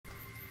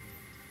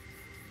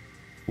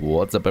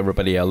What's up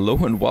everybody, hello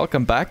and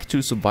welcome back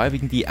to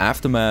Surviving the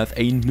Aftermath.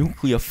 A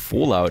nuclear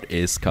fallout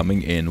is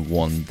coming in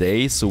one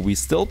day, so we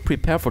still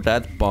prepare for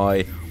that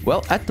by,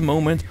 well, at the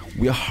moment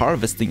we are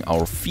harvesting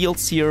our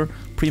fields here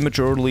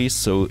prematurely,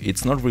 so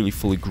it's not really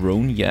fully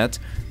grown yet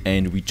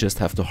and we just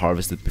have to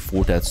harvest it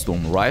before that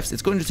storm arrives.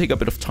 It's going to take a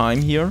bit of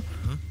time here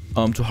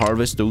to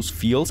harvest those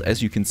fields,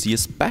 as you can see,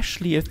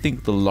 especially I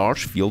think the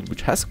large field,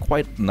 which has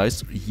quite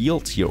nice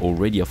yield here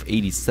already of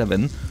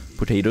 87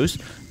 potatoes.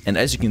 And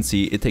as you can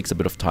see, it takes a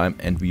bit of time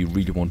and we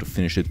really want to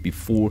finish it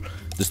before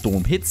the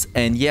storm hits.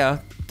 And yeah,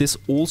 this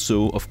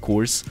also, of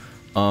course,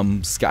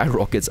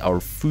 skyrockets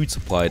our food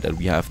supply that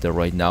we have there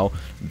right now.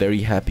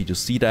 Very happy to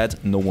see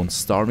that. No one's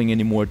starving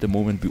anymore at the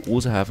moment. We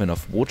also have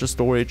enough water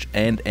storage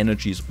and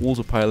energy is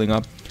also piling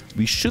up.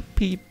 We should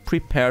be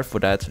prepared for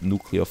that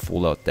nuclear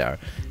fallout there.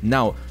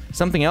 Now,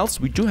 something else,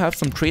 we do have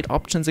some trade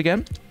options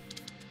again.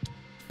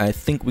 I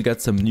think we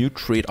got some new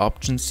trade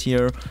options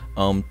here.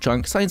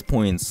 Junk science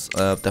points,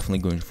 definitely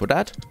going for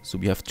that. So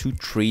we have two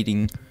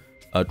trade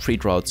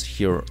routes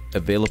here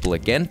available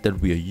again that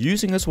we are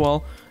using as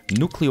well.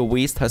 Nuclear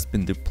waste has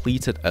been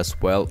depleted as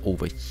well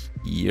over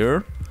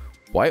here.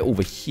 Why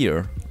over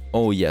here?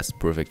 Oh yes,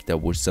 perfect, that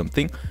was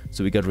something.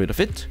 So we got rid of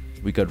it.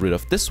 We got rid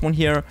of this one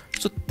here.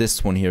 So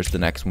this one here is the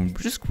next one,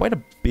 which is quite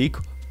a big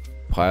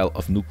pile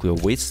of nuclear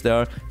waste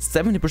there.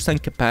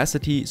 70%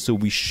 capacity, so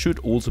we should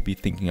also be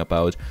thinking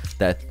about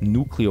that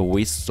nuclear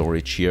waste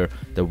storage here,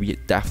 that we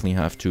definitely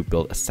have to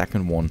build a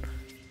second one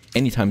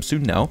anytime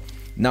soon now.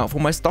 Now for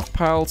my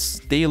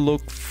stockpiles, they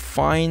look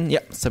fine. Yeah,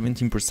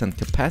 17%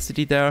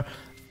 capacity there.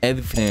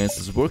 Everything else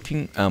is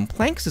working.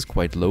 Planks is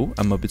quite low.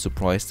 I'm a bit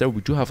surprised there.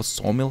 We do have a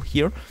sawmill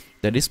here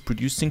that is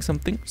producing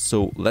something,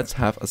 so let's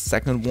have a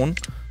second one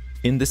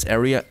in this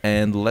area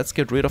and let's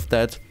get rid of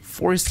that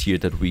forest here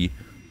that we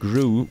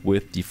grew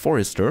with the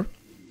forester.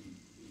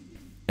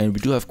 And we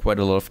do have quite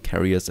a lot of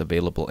carriers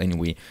available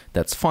anyway,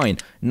 that's fine.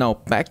 Now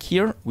back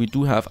here we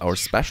do have our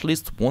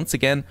specialist once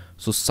again.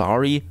 So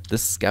Sari, the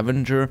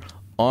scavenger,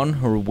 on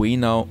her way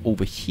now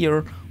over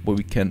here, where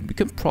we can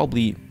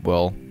probably,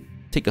 well,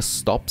 take a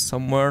stop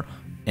somewhere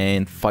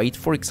and fight,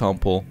 for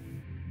example,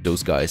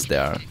 those guys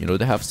there. You know,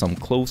 they have some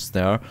clothes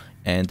there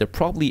and they're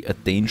probably a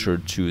danger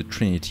to a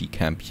Trinity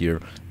camp here.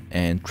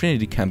 And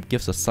Trinity Camp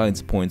gives us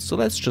science points, so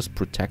let's just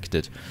protect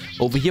it.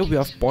 Over here we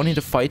have Bonnie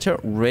the Fighter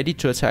ready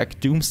to attack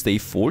Doomsday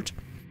Fort.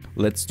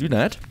 Let's do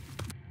that.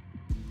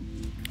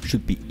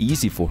 Should be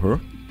easy for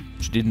her.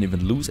 She didn't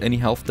even lose any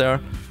health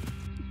there.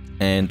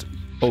 And,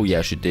 oh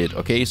yeah, she did.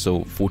 Okay,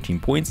 so 14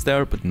 points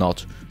there, but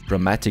not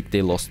dramatic.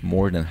 They lost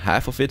more than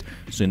half of it.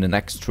 So in the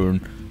next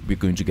turn, we're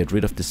going to get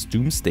rid of this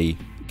Doomsday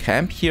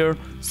camp here.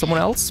 Someone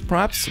else,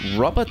 perhaps?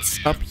 Roberts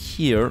up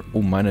here.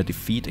 Oh, minor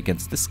defeat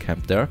against this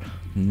camp there.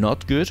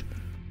 Not good.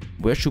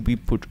 Where should we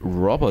put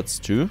Roberts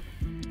to?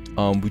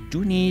 We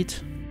do need,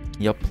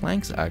 yeah,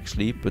 planks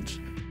actually, but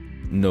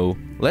no.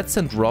 Let's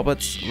send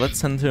Roberts. Let's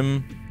send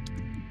him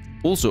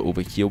also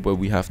over here where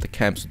we have the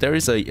camp. So there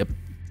is an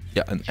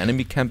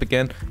enemy camp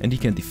again, and he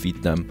can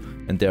defeat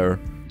them. And they're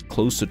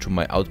closer to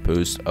my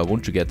outpost. I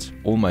want to get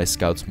all my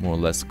scouts more or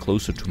less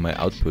closer to my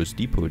outpost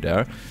depot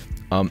there.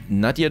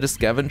 Nadia the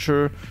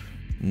scavenger,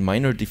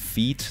 minor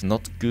defeat,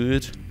 not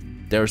good.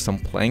 There are some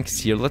planks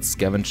here. Let's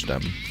scavenge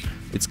them.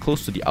 It's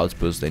close to the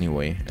outpost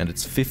anyway, and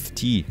it's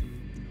 50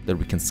 that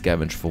we can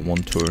scavenge for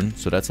one turn.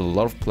 So that's a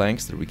lot of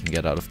planks that we can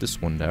get out of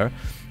this one there.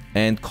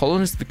 And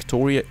colonist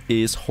Victoria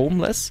is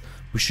homeless.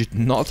 We should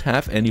not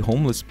have any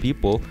homeless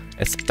people,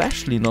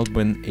 especially not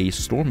when a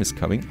storm is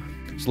coming.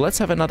 So let's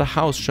have another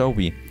house, shall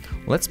we?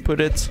 Let's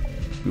put it...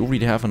 We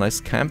already have a nice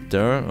camp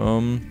there.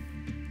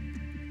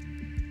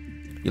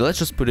 Yeah, let's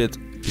just put it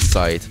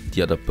beside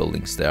the other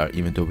buildings there,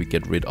 even though we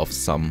get rid of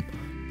some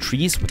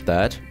trees with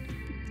that.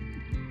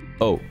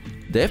 Oh,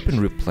 they have been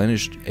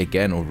replenished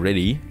again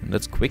already, and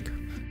that's quick.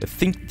 I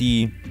think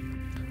the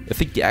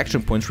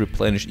action points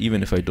replenish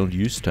even if I don't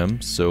use them,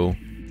 so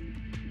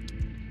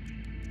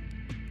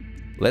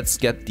let's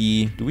get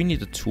the... Do we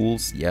need the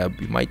tools? Yeah,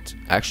 we might.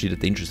 Actually, the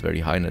danger is very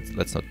high.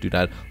 Let's not do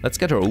that. Let's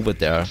get her over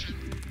there.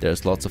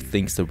 There's lots of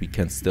things that we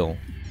can still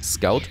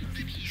scout.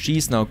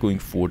 She's now going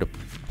for the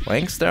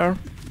planks there.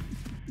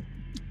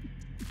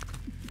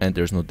 And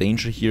there's no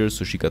danger here,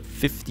 so she got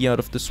 50 out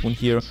of this one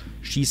here.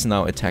 She's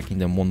now attacking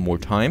them one more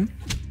time.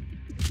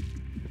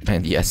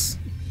 And yes,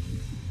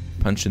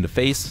 punch in the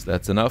face,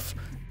 that's enough.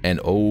 And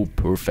oh,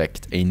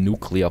 perfect, a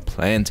nuclear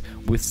plant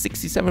with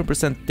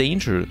 67%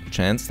 danger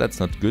chance. That's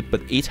not good,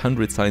 but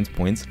 800 science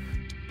points.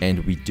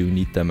 And we do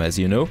need them, as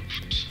you know.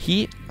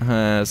 He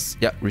has,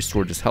 yeah,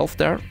 restored his health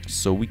there,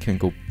 so we can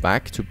go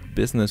back to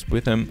business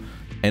with him.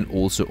 And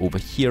also over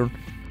here,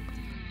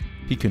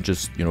 he can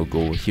just, you know,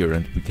 go over here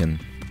and we can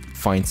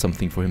find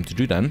something for him to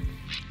do then.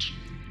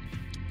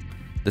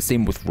 The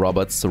same with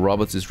Roberts. So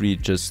Roberts is really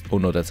just... Oh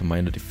no, that's a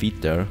minor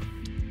defeat there.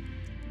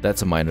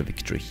 That's a minor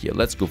victory here.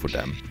 Let's go for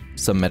them.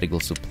 Some medical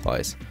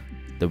supplies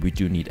that we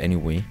do need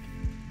anyway.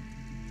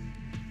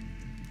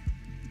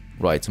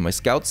 Right, so my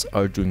scouts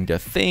are doing their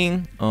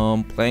thing.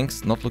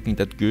 Planks not looking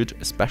that good,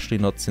 especially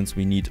not since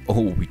we need...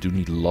 Oh, we do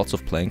need lots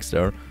of planks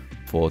there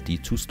for the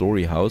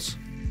 2-story house.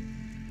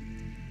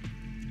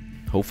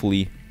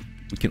 Hopefully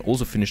we can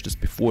also finish this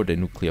before the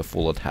nuclear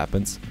fallout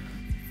happens.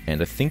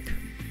 And I think,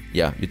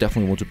 yeah, you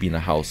definitely want to be in a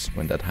house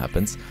when that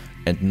happens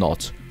and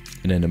not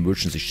in an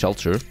emergency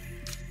shelter.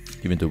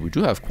 Even though we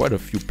do have quite a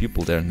few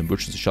people there in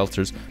emergency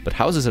shelters, but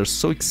houses are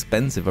so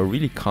expensive, I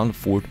really can't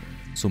afford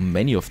so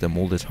many of them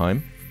all the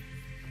time,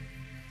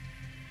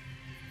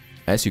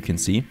 as you can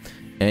see.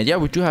 And yeah,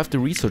 we do have the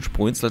research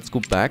points. Let's go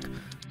back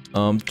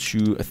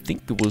to, I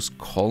think it was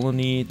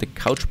colony. The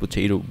couch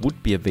potato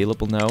would be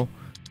available now.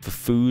 For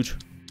food,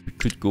 we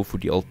could go for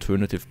the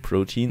alternative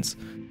proteins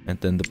and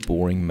then the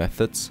boring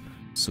methods.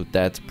 So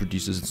that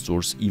produces and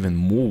stores even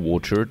more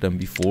water than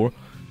before.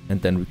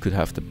 And then we could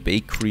have the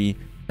bakery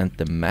and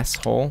the mess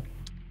hall.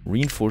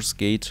 Reinforced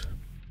gate.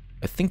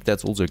 I think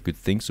that's also a good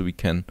thing, so we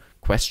can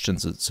question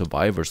the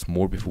survivors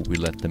more before we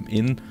let them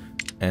in.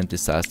 And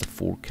disaster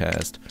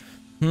forecast.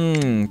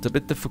 It's a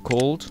bit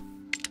difficult.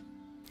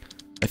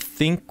 I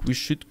think we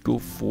should go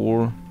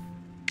for...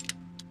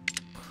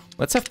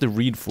 Let's have the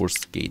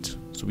reinforced gate,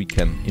 so we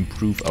can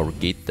improve our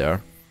gate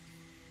there.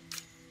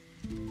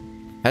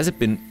 Has it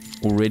been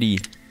already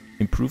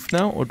improved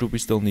now, or do we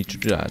still need to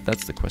do that?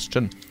 That's the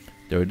question.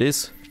 There it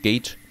is,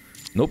 gate.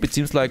 Nope, it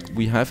seems like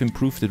we have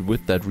improved it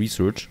with that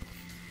research.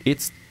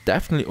 It's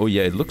definitely... Oh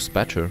yeah, it looks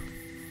better.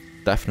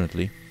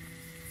 Definitely.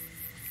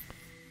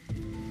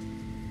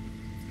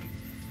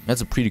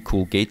 That's a pretty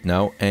cool gate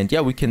now. And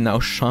yeah, we can now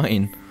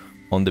shine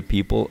on the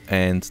people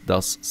and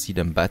thus see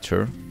them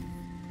better.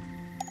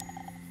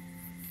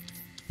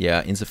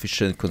 Yeah,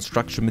 insufficient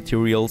construction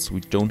materials.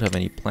 We don't have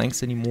any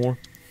planks anymore.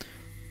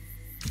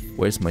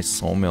 Where's my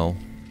sawmill?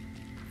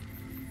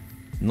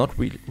 Not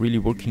really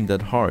working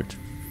that hard.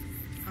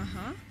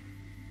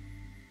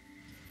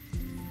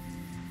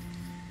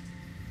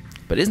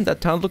 But isn't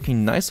that town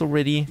looking nice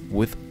already?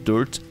 With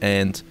dirt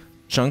and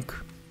junk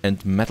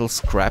and metal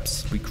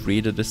scraps. We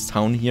created this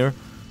town here.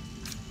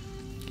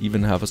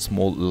 Even have a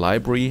small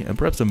library and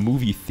perhaps a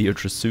movie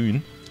theater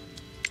soon.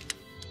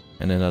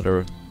 And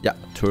another, yeah,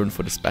 turn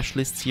for the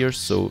specialists here.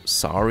 So,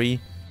 Sari.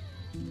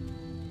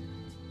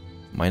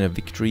 Minor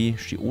victory.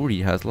 She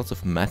already has lots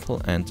of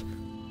metal and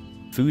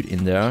food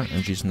in there.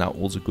 And she's now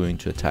also going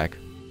to attack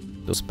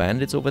those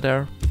bandits over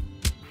there.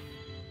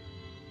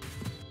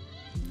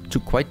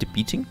 Took quite the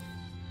beating,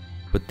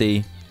 but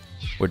they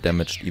were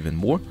damaged even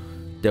more.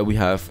 There we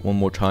have one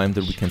more time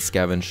that we can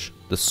scavenge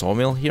the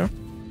sawmill here,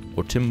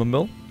 or timber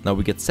mill. Now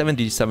we get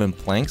 77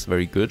 planks,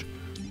 very good.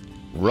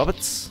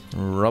 Robots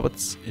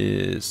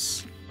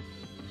is...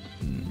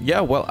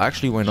 Yeah, well,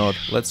 actually, why not?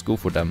 Let's go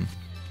for them.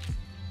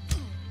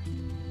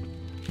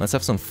 Let's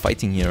have some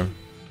fighting here.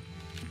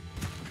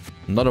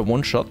 Not a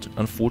one-shot,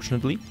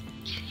 unfortunately.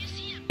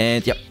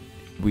 And yeah,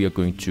 we are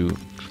going to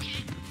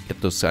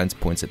get those science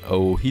points. And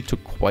oh, he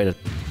took quite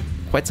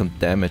some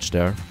damage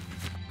there.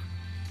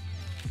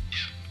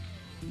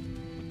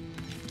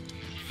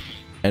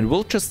 And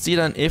we'll just see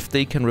then if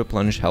they can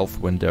replenish health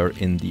when they're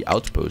in the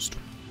outpost.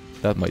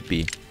 That might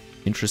be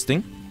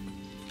interesting.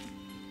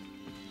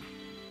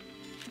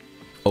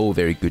 Oh,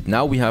 very good.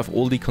 Now we have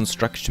all the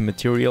construction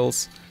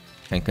materials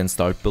and can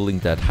start building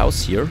that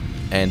house here.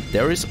 And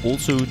there is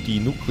also the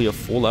nuclear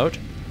fallout.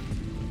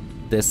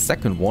 The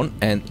second one.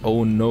 And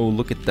oh no,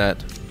 look at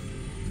that.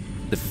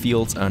 The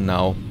fields are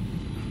now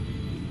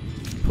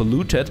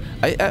polluted.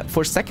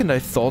 For a second I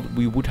thought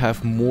we would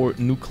have more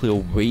nuclear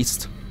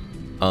waste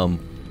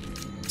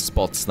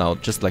spots now,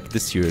 just like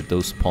this here,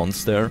 those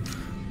ponds there.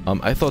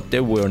 I thought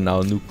there were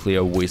now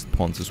nuclear waste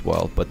ponds as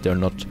well, but they're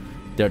not.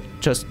 They're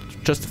just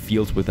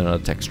fields with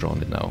another texture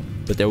on it now.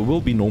 But there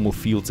will be normal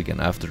fields again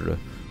after the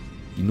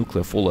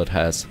nuclear fallout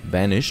has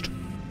vanished.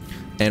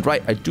 And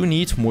right, I do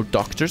need more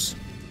doctors.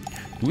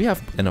 Do we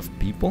have enough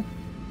people?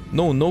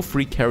 No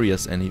free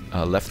carriers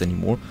left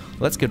anymore.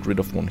 Let's get rid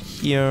of one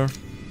here.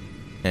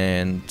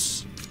 And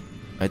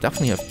I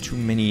definitely have too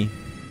many.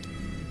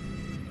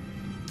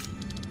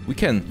 We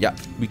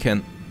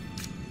can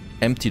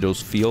empty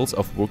those fields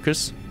of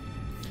workers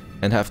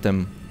and have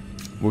them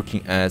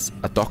working as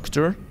a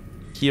doctor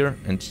here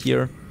and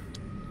here.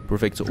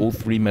 Perfect, so all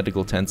 3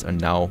 medical tents are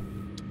now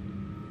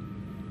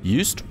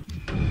used.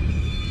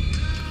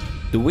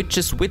 The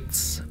witch's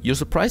wits. You're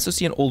surprised to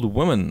see an old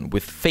woman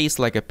with face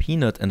like a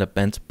peanut and a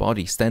bent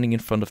body standing in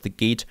front of the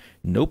gate.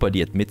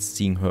 Nobody admits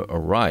seeing her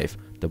arrive.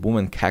 The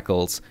woman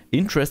cackles.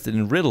 Interested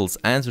in riddles?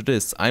 Answer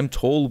this. I'm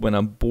tall when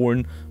I'm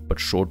born, but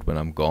short when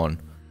I'm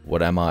gone.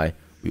 What am I?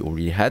 We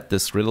already had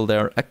this riddle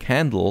there. A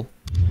candle.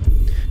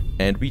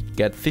 And we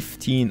get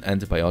 15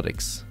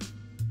 antibiotics.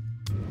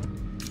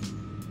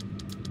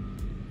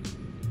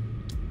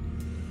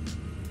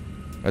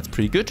 That's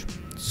pretty good.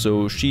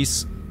 So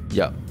she's,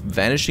 yeah,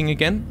 vanishing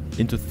again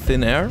into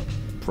thin air.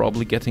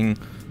 Probably getting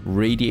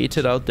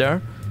radiated out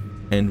there.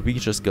 And we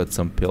just got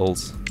some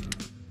pills.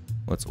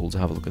 Let's also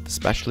have a look at the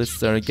specialists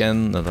there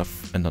again.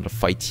 Another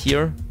fight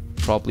here.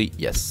 Probably,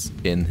 yes,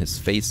 in his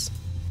face.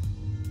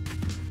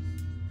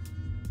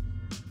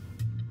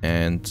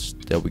 And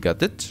there we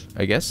got it,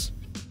 I guess.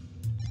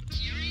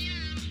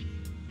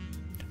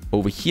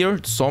 Over here,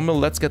 sawmill,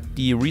 let's get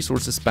the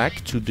resources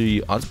back to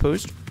the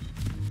outpost.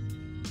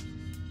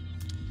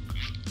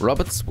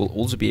 Robots will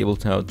also be able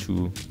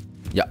to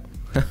yeah,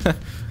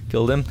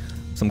 kill them.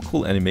 Some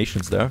cool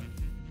animations there.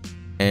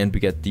 And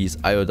we get these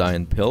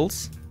iodine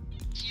pills.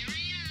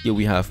 Here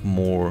we have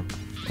more.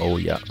 Oh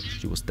yeah,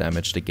 she was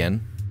damaged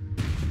again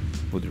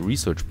for the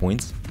research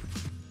points.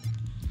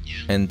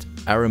 And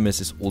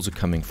Aramis is also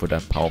coming for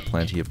that power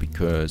plant here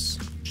because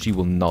she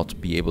will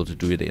not be able to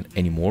do it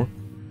anymore.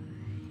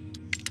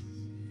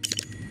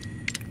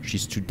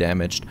 She's too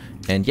damaged.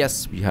 And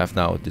yes, we have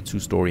now the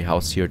 2-story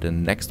house here, the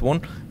next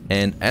one.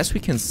 And as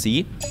we can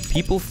see,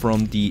 people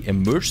from the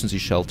emergency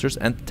shelters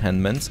and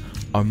tenements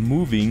are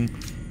moving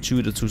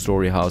to the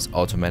 2-story house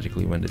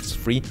automatically when it's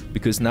free,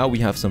 because now we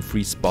have some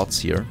free spots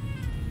here.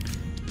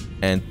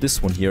 And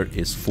this one here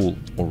is full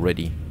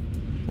already,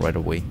 right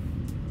away.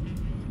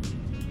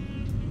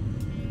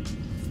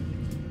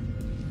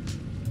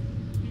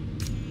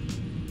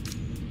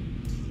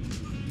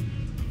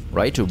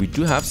 Right, so we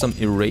do have some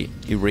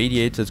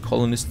irradiated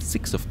colonists,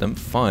 6 of them,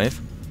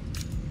 5.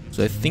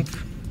 So I think,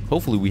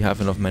 hopefully we have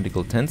enough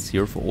medical tents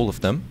here for all of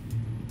them.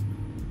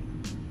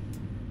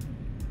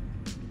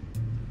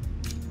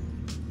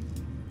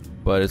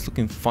 But it's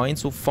looking fine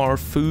so far.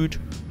 Food,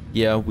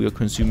 yeah, we are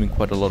consuming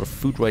quite a lot of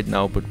food right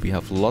now, but we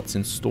have lots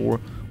in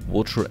store.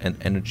 Water and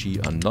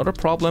energy are not a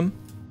problem.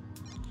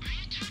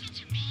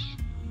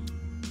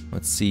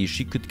 Let's see,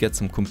 she could get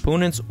some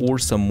components or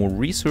some more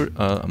research,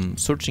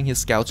 searching his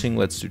scouting.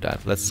 Let's do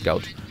that. Let's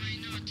scout.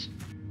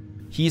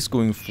 He's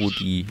going for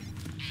the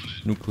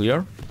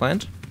nuclear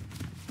plant.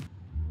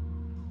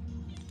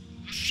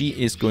 She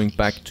is going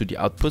back to the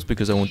outpost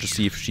because I want to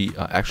see if she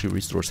actually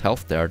restores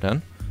health there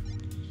then.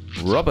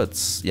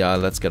 Robots, yeah,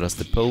 let's get us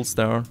the pills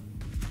there.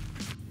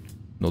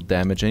 No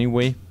damage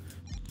anyway.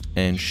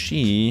 And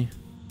she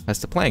has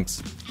the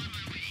planks.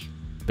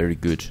 Very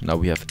good. Now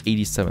we have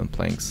 87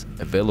 planks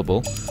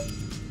available.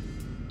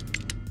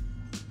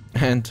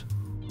 And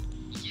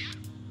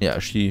yeah,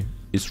 she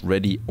is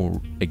ready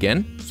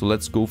again. So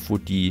let's go for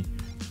the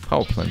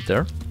power plant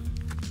there.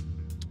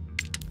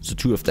 So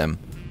 2 of them,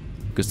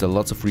 because there are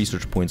lots of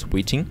research points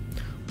waiting.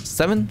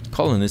 7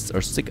 colonists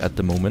are sick at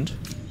the moment.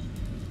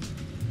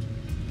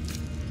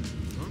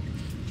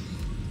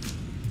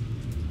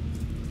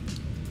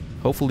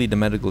 Hopefully the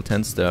medical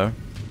tents there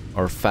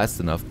are fast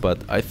enough,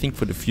 but I think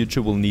for the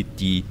future we'll need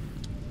the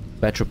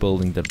better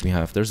building that we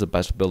have. There's a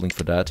better building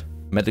for that.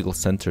 Medical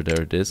center,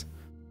 there it is.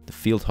 The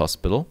field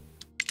hospital,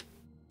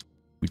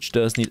 which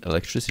does need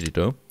electricity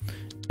though.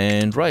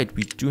 And right,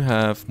 we do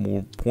have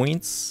more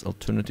points,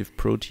 alternative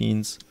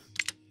proteins,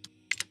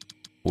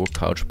 or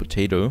couch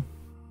potato.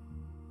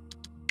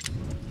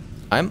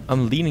 I'm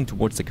leaning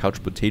towards the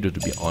couch potato, to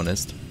be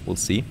honest. We'll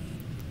see.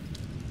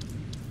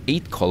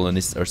 8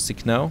 colonists are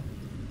sick now.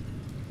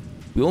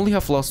 We only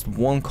have lost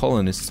 1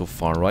 colonist so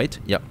far, right?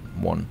 Yeah,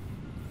 1.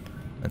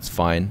 That's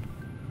fine.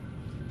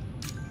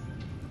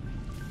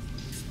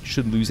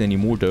 Shouldn't lose any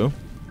more though.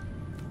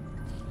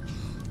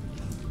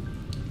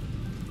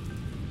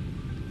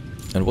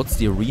 And what's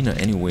the arena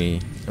anyway?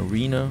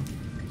 Arena.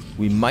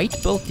 We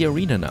might build the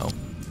arena now.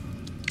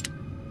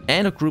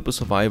 And a group of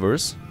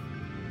survivors.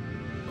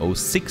 Oh,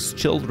 6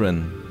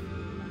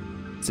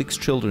 children. 6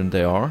 children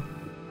they are.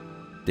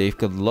 They've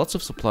got lots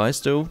of supplies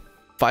though.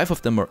 5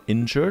 of them are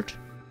injured.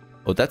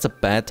 Oh, that's a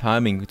bad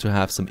timing to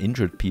have some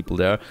injured people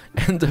there.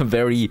 And a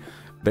very,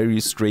 very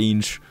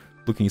strange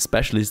looking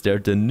specialist there,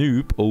 the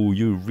noob. Oh,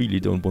 you really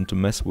don't want to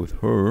mess with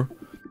her.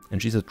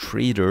 And she's a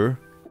trader,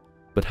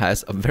 but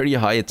has a very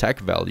high attack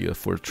value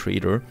for a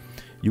trader.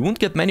 You won't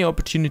get many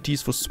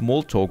opportunities for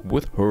small talk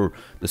with her.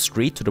 The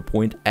straight to the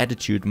point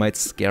attitude might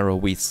scare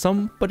away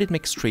some, but it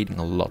makes trading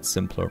a lot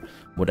simpler.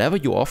 Whatever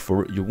you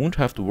offer, you won't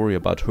have to worry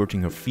about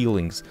hurting her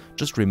feelings.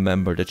 Just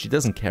remember that she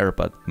doesn't care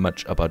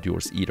much about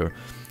yours either.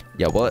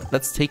 Yeah, well,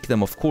 let's take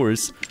them, of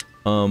course.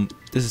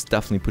 This is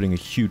definitely putting a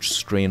huge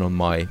strain on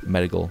my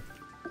medical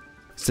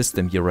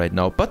system here right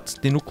now. But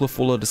the nuclear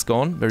fallout is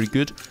gone. Very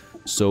good.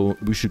 So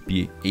we should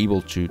be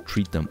able to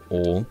treat them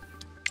all.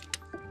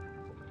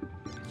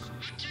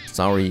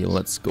 Sorry,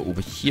 let's go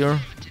over here.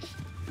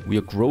 We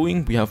are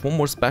growing. We have 1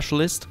 more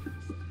specialist.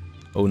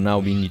 Oh, now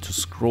we need to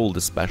scroll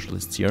the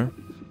specialists here.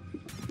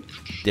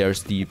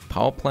 There's the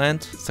power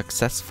plant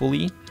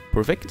successfully.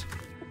 Perfect.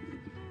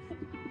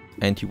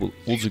 And he will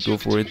also go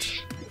for it.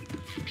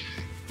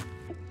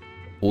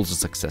 Also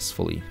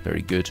successfully.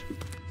 Very good.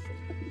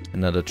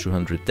 Another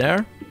 200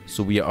 there.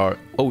 So we are...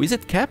 Oh, is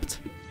it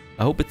capped?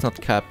 I hope it's not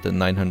capped at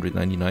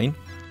 999.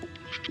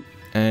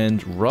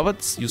 And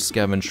robots, you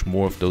scavenge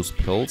more of those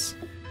pills.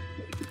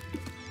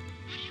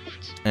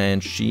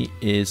 And she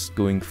is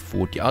going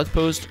for the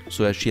outpost.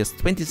 So she has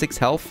 26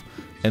 health.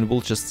 And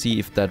we'll just see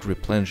if that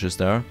replenishes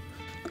there.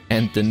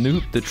 And the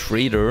noob, the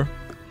trader...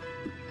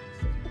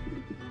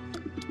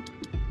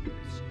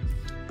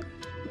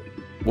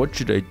 What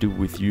should I do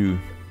with you?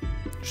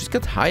 She's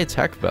got high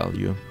attack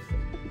value.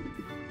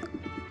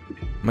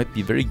 Might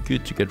be very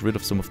good to get rid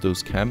of some of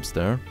those camps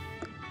there.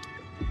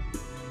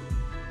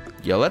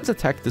 Yeah, let's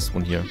attack this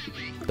one here.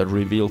 That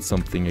reveals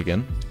something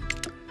again.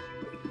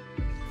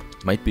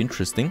 Might be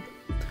interesting.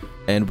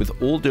 And with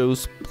all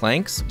those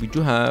planks, we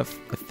do have,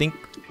 I think,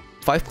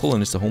 5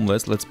 colonists are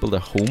homeless. Let's build a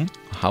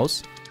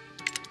house.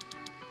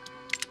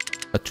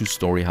 A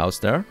 2-story house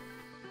there.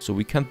 So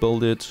we can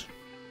build it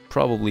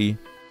probably...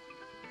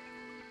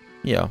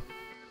 Yeah.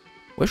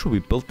 Where should we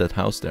build that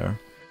house there?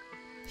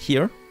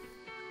 Here?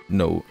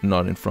 No,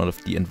 not in front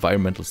of the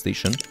environmental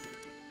station.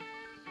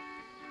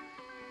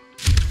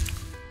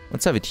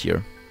 Let's have it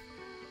here.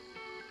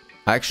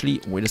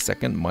 Actually, wait a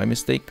second, my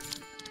mistake.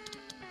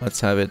 Let's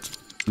have it...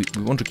 We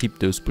want to keep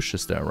those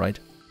bushes there, right?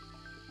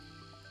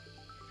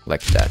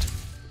 Like that.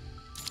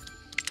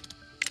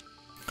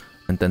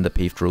 And then the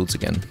paved roads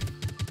again.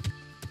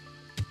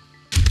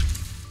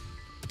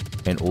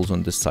 And also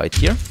on this side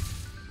here.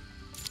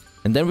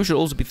 And then we should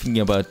also be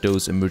thinking about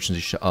those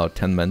emergency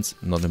tenements,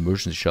 not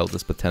emergency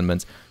shelters, but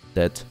tenements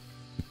that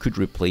we could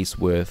replace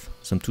with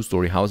some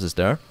 2-story houses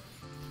there.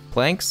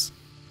 Planks,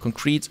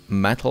 concrete,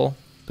 metal,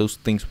 those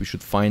things we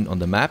should find on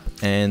the map.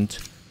 And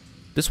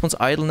this one's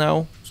idle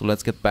now, so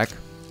let's get back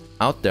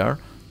out there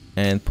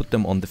and put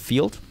them on the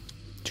field.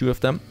 2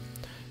 of them.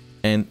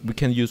 And we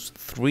can use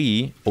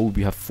 3. Oh,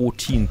 we have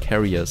 14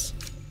 carriers.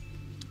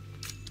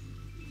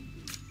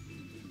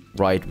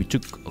 Right, we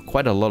took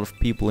quite a lot of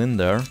people in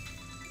there.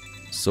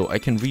 So I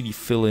can really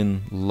fill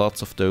in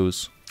lots of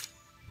those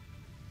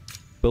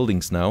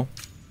buildings now.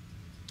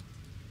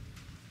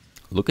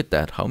 Look at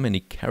that, how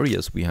many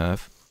carriers we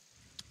have.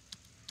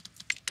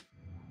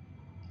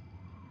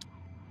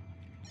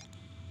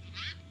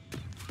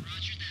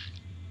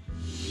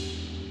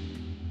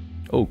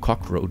 Oh,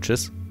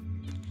 cockroaches.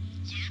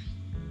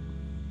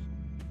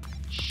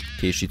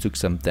 Okay, she took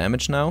some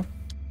damage now.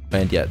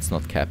 And yeah, it's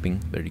not capping,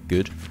 very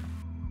good.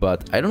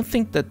 But I don't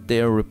think that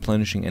they're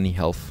replenishing any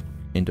health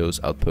in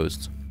those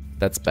outposts.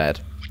 That's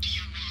bad.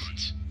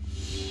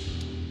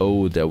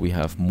 Oh, there we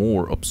have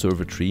more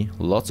observatory.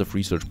 Lots of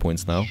research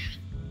points now.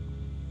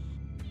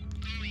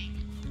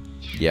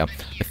 Yeah,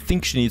 I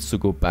think she needs to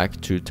go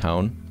back to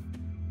town.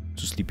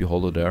 To Sleepy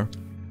Hollow there.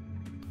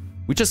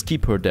 We just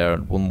keep her there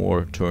one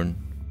more turn.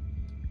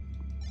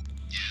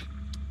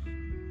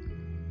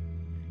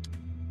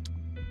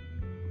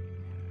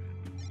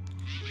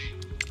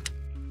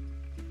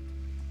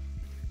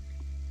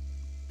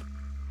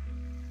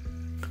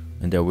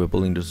 And there we're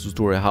building the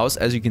 2-story house.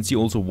 As you can see,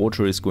 also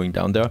water is going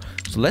down there.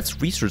 So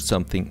let's research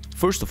something.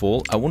 First of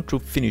all, I want to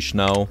finish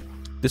now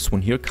this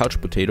one here,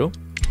 couch potato.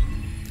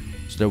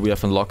 So that we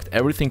have unlocked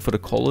everything for the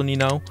colony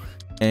now.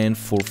 And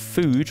for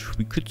food,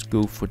 we could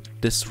go for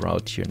this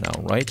route here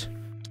now, right?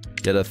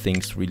 The other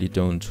things really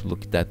don't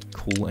look that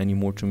cool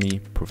anymore to me.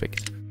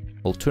 Perfect.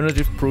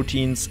 Alternative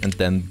proteins and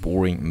then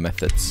boring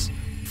methods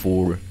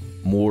for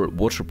more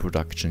water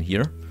production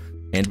here.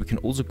 And we can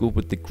also go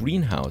with the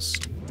greenhouse.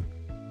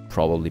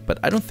 Probably, but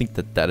I don't think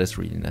that that is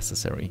really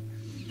necessary.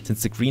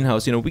 Since the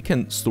greenhouse, you know, we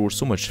can store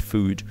so much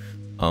food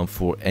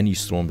for any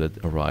storm that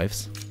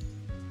arrives.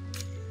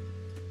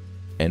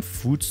 And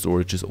food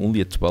storage is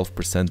only at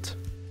 12%.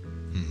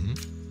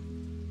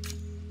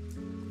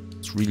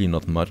 It's really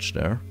not much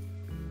there.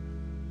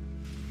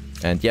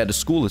 And yeah, the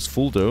school is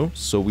full though,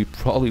 so we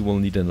probably will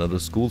need another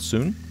school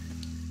soon.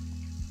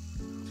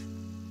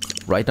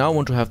 Right now I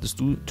want to have this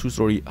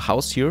 2-story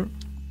house here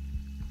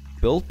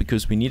built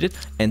because we need it.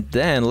 And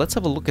then let's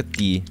have a look at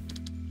the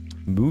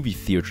movie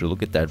theater.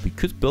 Look at that. We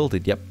could build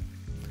it. Yep.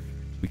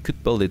 We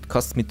could build it.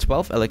 Cost me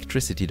 12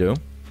 electricity though.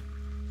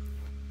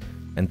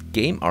 And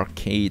game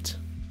arcade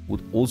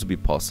would also be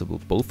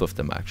possible. Both of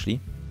them actually.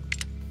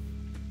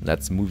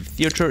 That's movie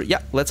theater.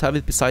 Yeah, let's have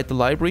it beside the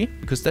library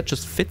because that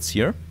just fits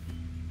here.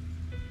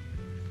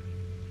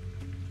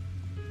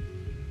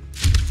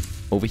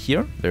 Over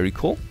here. Very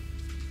cool.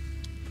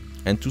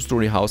 And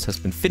 2-story house has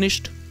been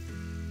finished.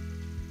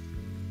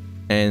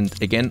 And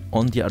again,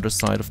 on the other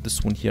side of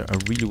this one here, I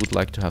really would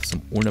like to have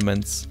some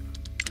ornaments.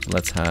 So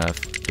let's have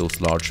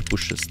those large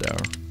bushes there.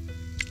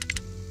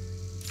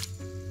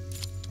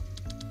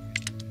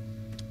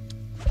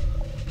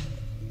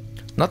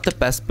 Not the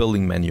best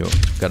building menu,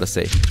 gotta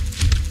say.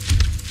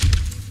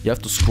 You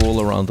have to scroll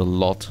around a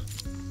lot.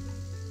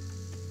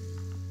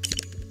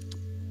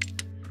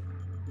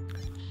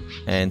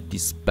 And the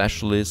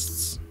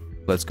specialists,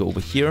 let's go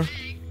over here.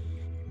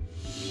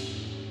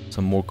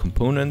 Some more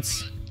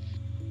components.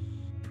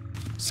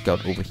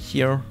 Scout over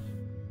here.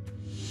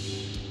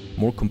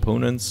 More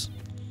components.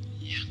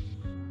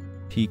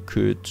 He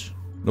could...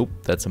 Nope,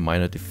 that's a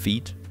minor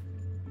defeat.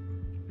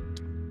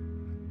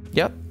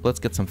 Yeah, let's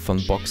get some fun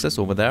boxes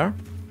over there.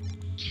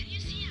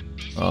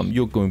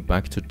 You're going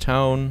back to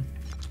town.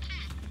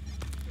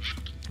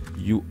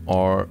 You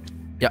are...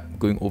 Yeah,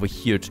 going over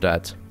here to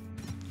that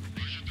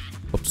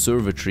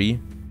observatory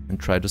and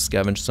try to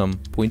scavenge some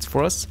points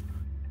for us.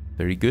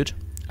 Very good.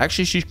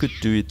 Actually, she could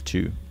do it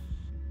too.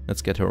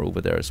 Let's get her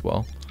over there as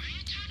well.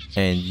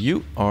 And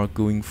you are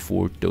going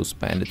for those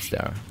bandits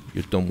there.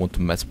 You don't want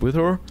to mess with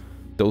her.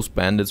 Those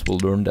bandits will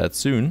learn that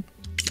soon.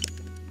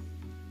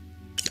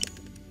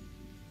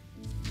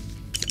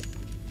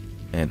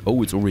 And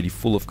oh, it's already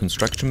full of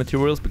construction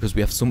materials because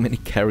we have so many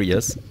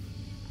carriers.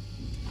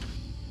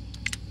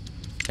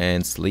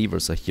 and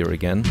slavers are here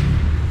again.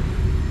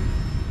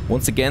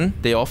 Once again,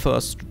 they offer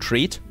us to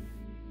trade.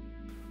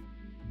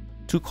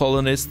 2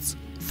 colonists,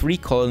 3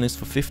 colonists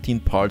for 15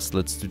 parts.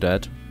 Let's do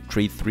that.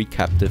 Trade 3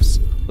 captives.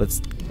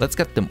 Let's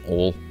get them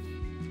all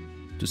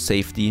to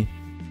safety,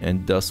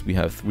 and thus we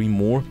have 3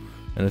 more,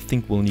 and I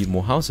think we'll need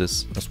more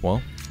houses as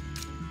well.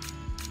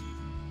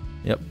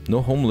 Yep,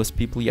 no homeless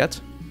people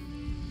yet.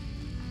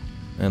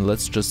 And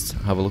let's just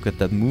have a look at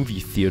that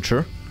movie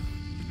theater.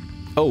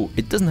 Oh,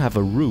 it doesn't have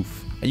a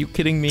roof. Are you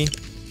kidding me?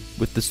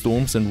 With the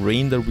storms and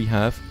rain that we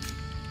have.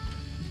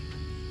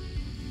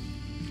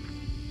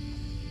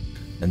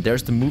 And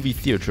there's the movie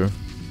theater.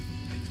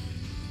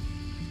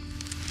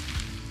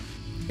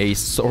 A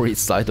sorry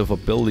sight of a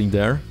building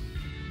there.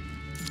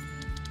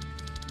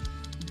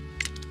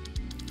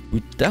 We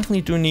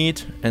definitely do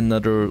need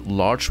another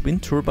large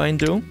wind turbine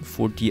though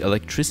for the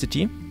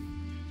electricity.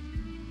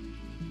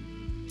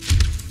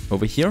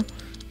 Over here.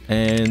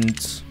 And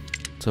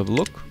let's have a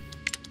look.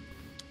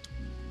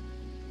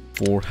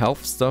 For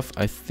health stuff,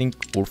 I think,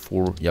 or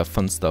for, yeah,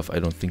 fun stuff, I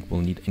don't think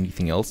we'll need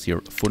anything else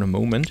here for the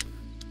moment.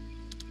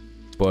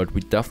 But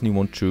we definitely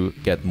want to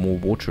get more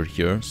water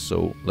here,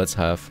 so let's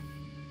have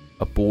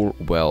a bore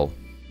well.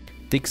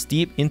 Digs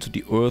deep into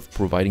the earth,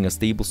 providing a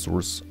stable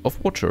source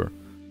of water.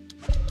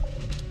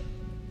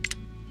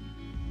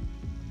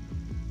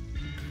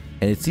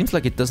 And it seems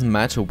like it doesn't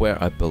matter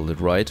where I build it,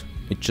 right?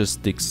 It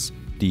just digs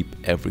deep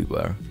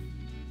everywhere.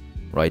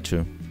 Right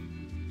too.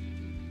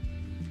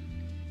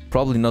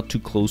 Probably not too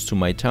close to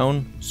my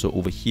town, so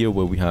over here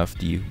where we have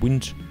the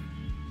wind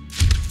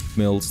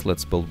mills,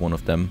 let's build one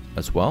of them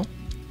as well.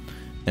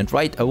 And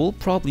right, I will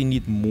probably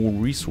need more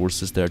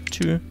resources there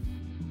too.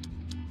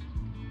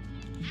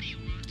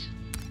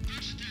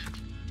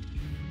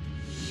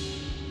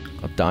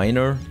 A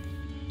diner.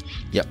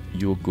 Yep,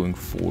 you're going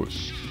for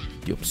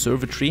the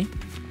observatory.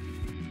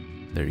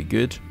 Very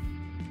good.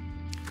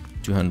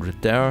 200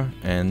 there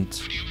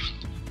and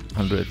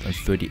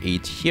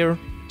 138 here.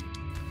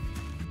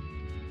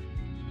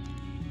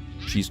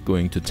 She's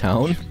going to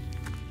town,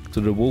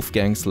 to the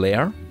Wolfgang's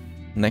lair.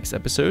 Next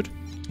episode,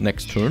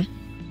 next turn.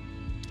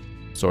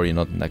 Sorry,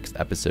 not next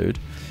episode.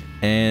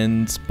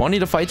 And Bonnie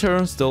the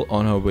Fighter still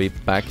on her way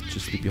back to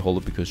Sleepy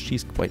Hollow because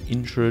she's quite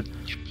injured.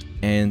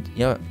 And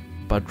yeah,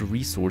 but the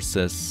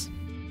resources,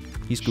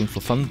 he's going for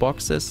fun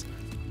boxes.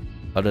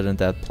 Other than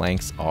that,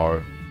 planks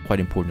are quite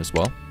important as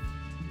well.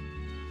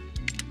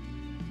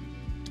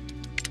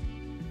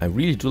 I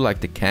really do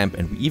like the camp,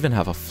 and we even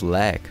have a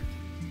flag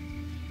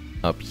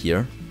up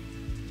here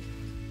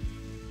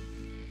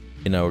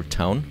in our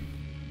town.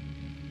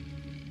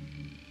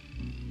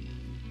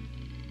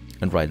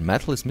 And right,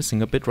 metal is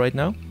missing a bit right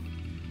now.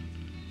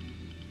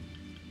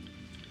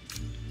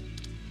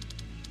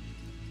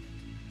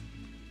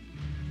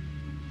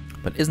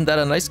 But isn't that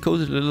a nice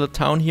cozy little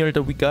town here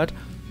that we got?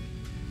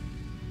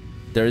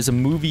 There is a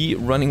movie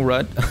running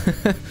right.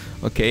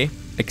 Okay,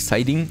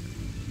 exciting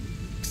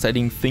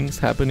things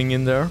happening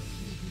in there.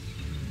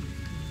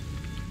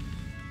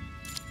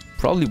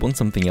 Probably want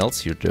something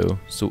else here though.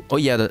 So, oh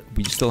yeah,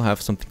 we still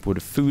have something for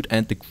the food,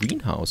 and the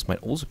greenhouse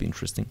might also be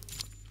interesting.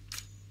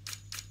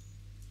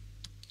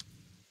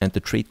 And the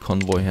trade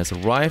convoy has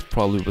arrived,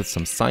 probably with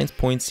some science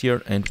points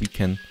here, and we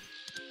can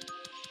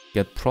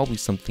get probably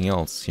something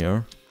else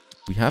here.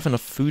 We have enough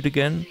food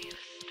again.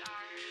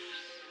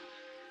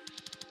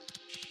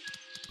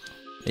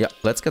 Yeah,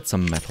 let's get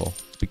some metal,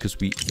 because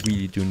we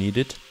really do need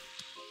it.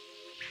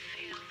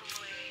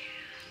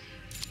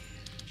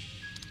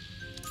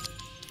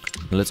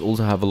 And let's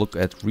also have a look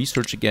at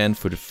research again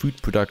for the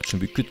food production.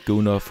 We could go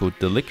now for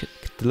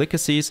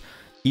delicacies.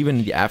 Even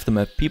in the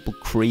aftermath, people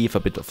crave a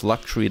bit of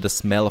luxury. The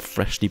smell of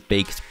freshly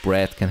baked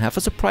bread can have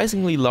a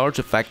surprisingly large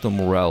effect on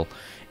morale.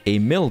 A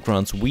mill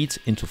grounds wheat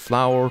into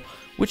flour,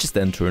 which is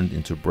then turned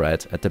into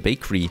bread at the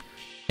bakery.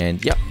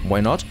 And yeah,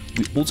 why not?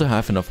 We also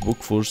have enough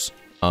workforce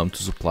to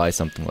supply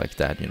something like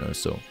that, you know,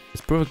 so it's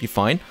perfectly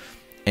fine.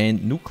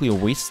 And nuclear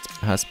waste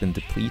has been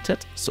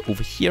depleted. So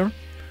over here,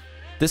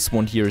 this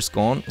one here is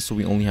gone, so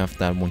we only have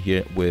that one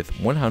here with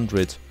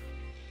 100.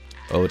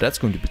 Oh, that's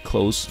going to be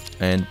close,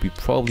 and we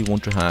probably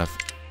want to have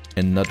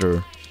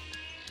another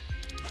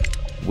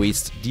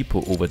waste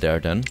depot over there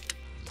then.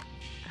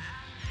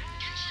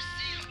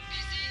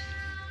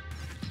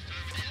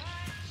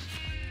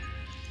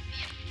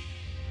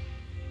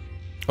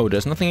 Oh,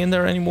 there's nothing in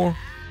there anymore?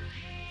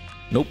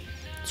 Nope.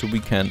 So we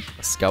can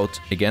scout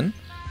again.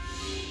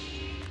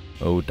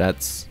 Oh,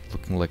 that's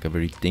looking like a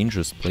very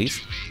dangerous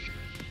place.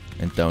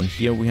 And down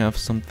here we have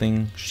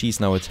something. She's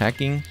now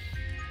attacking.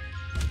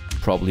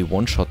 Probably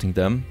one-shotting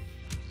them.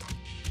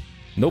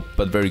 Nope,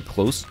 but very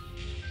close.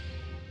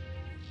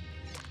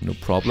 No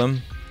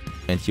problem.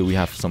 And here we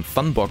have some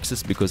fun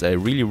boxes, because I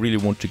really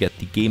want to get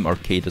the game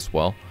arcade as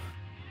well.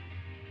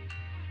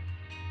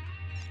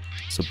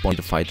 So Bonnie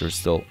the Fighter is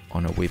still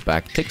on her way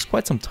back. Takes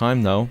quite some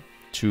time now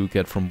to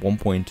get from one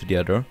point to the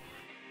other.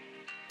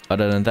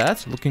 Other than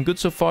that, looking good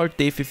so far.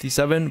 Day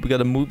 57, we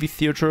got a movie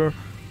theater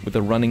with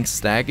a running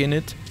stag in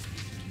it.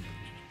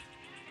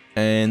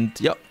 And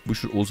yeah, we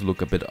should also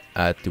look a bit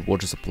at the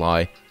water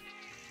supply.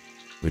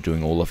 We're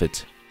doing all of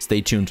it.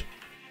 Stay tuned.